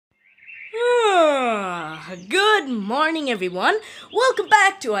Good morning, everyone. Welcome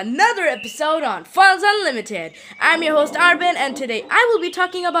back to another episode on Funds Unlimited. I'm your host Arvin, and today I will be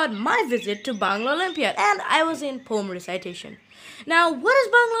talking about my visit to Bangla Olympiad, and I was in poem recitation. Now, what is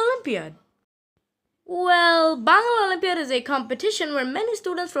Bangla Olympiad? Well, Bangla Olympiad is a competition where many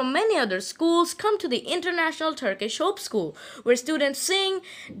students from many other schools come to the International Turkish Hope School, where students sing,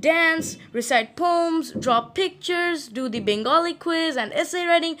 dance, recite poems, draw pictures, do the Bengali quiz and essay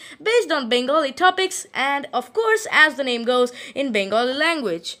writing based on Bengali topics, and of course, as the name goes, in Bengali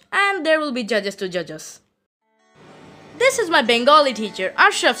language. And there will be judges to judge us. This is my Bengali teacher,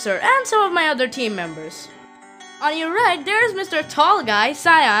 Ashraf sir, and some of my other team members. On your right, there is Mr. Tall Guy,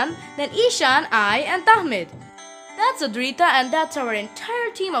 Sayan, then Ishan, I, and Tahmid. That's Adrita, and that's our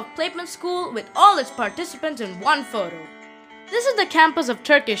entire team of Plateman School with all its participants in one photo. This is the campus of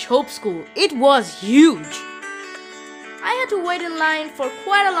Turkish Hope School. It was huge. I had to wait in line for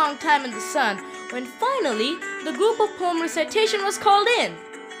quite a long time in the sun when finally the group of poem recitation was called in.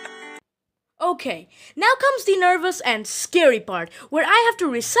 Okay, now comes the nervous and scary part where I have to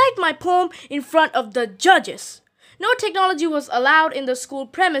recite my poem in front of the judges. No technology was allowed in the school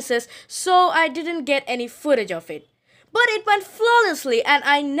premises, so I didn't get any footage of it. But it went flawlessly and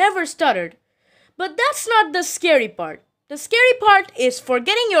I never stuttered. But that's not the scary part. The scary part is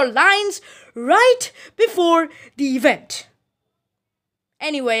forgetting your lines right before the event.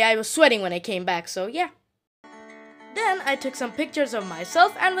 Anyway, I was sweating when I came back, so yeah. Then I took some pictures of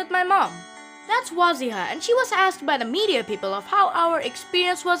myself and with my mom. That's Waziha, and she was asked by the media people of how our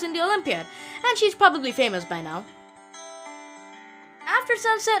experience was in the Olympiad, and she's probably famous by now. After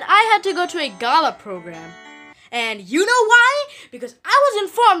sunset, I had to go to a gala program. And you know why? Because I was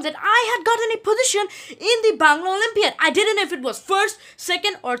informed that I had gotten a position in the Bangla Olympiad. I didn't know if it was first,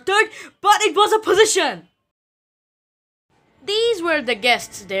 second, or third, but it was a position. These were the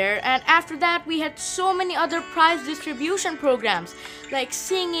guests there, and after that we had so many other prize distribution programs like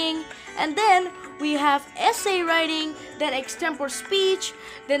singing, and then we have essay writing, then extempore speech,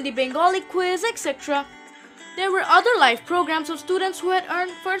 then the Bengali quiz, etc. There were other live programs of students who had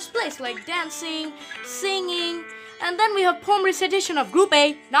earned first place like dancing, singing, and then we have poem recitation of Group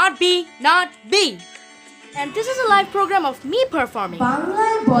A, not B, not B. And this is a live program of me performing.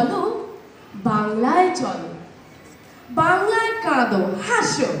 Banglaয় বলো, বাংলায় চলো, বাংলায় কাঁদো,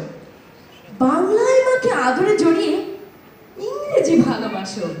 হাসো, বাংলায় মাকে আদরে জড়িয়ে ইংরেজি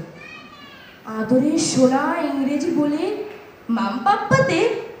ভালোবাসো, আদরে শোনা ইংরেজি বলে মাম পাপ্পাতে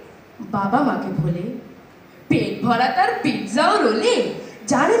বাবা মাকে ভোলে, পেট ভরা তার পিৎজাও রোলে,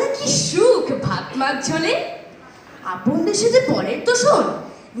 জানে না কি সুখ ভাত মাছ ঝোলে, আপন দেশে যে পরের তোষণ,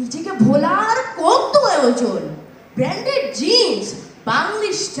 নিজেকে ভোলার কত আয়োজন, ব্র্যান্ডেড জিন্স,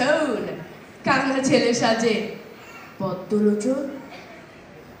 বাংলি স্টোন, কান্না ছেলে সাজে পদ্মলোচন,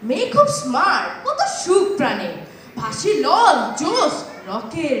 মেয়ে খুব স্মার্ট, কত সুখ প্রাণে, ভাসি লল জোশ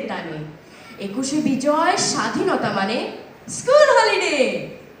রকের টানে, 21শে বিজয় স্বাধীনতা মানে স্কুল হলিডে,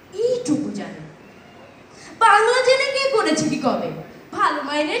 এইটুকু জানে। বাংলা জেনে কে করেছে কি কবে, ভালো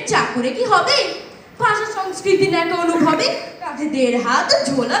মাইনের চাকুরে কি হবে, ভাষা সংস্কৃতি নাকি অনুভবে, কাঁধে 1.5 হাত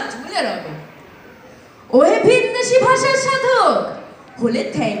ঝোলা ঝুলে রবে, ওহে ভিনদেশি ভাষার সাধক, হলে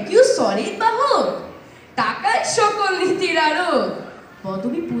থ্যাংক ইউ সরির বাহক, টাকায় সকল নীতির আরোপ,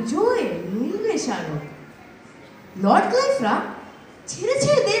 পদবী পুজোয় মিলবে স্মারক। লর্ড ক্লাইভরা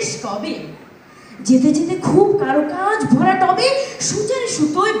ছেড়েছে দেশ কবে, যেতে যেতে খুব কারুকাজ ভরা টবে, সূচের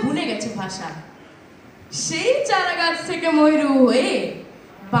সুতোয় বুনে গেছে ভাষা, সেই চারা গাছ থেকে ময়ূর হয়ে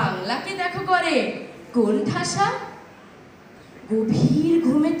বাংলাকে দেখো করে কোন ঠাসা, গভীর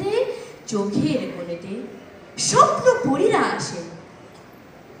ঘুমেতে চোখের কোণেতে স্বপ্ন পরীরা আসে,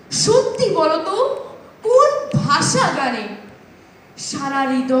 সত্যি বলতো কোন ভাষা গানে সারা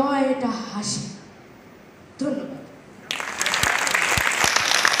হৃদয়টা হাসে। ধন্যবাদ।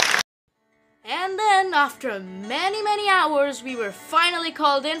 And then, after many hours, we were finally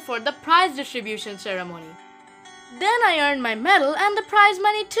called in for the prize distribution ceremony. Then I earned my medal and the prize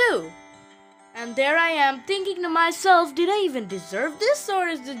money too. And there I am thinking to myself, did I even deserve this, or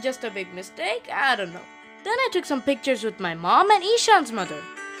is this just a big mistake? I don't know. Then I took some pictures with my mom and Ishan's mother.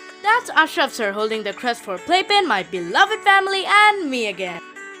 That's Ashraf sir holding the crest for Playpen, my beloved family, and me again.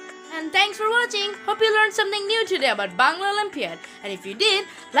 And thanks for watching. Hope you learned something new today about Bangla Olympiad. And if you did,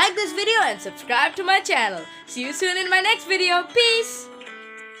 like this video and subscribe to my channel. See you soon in my next video. Peace!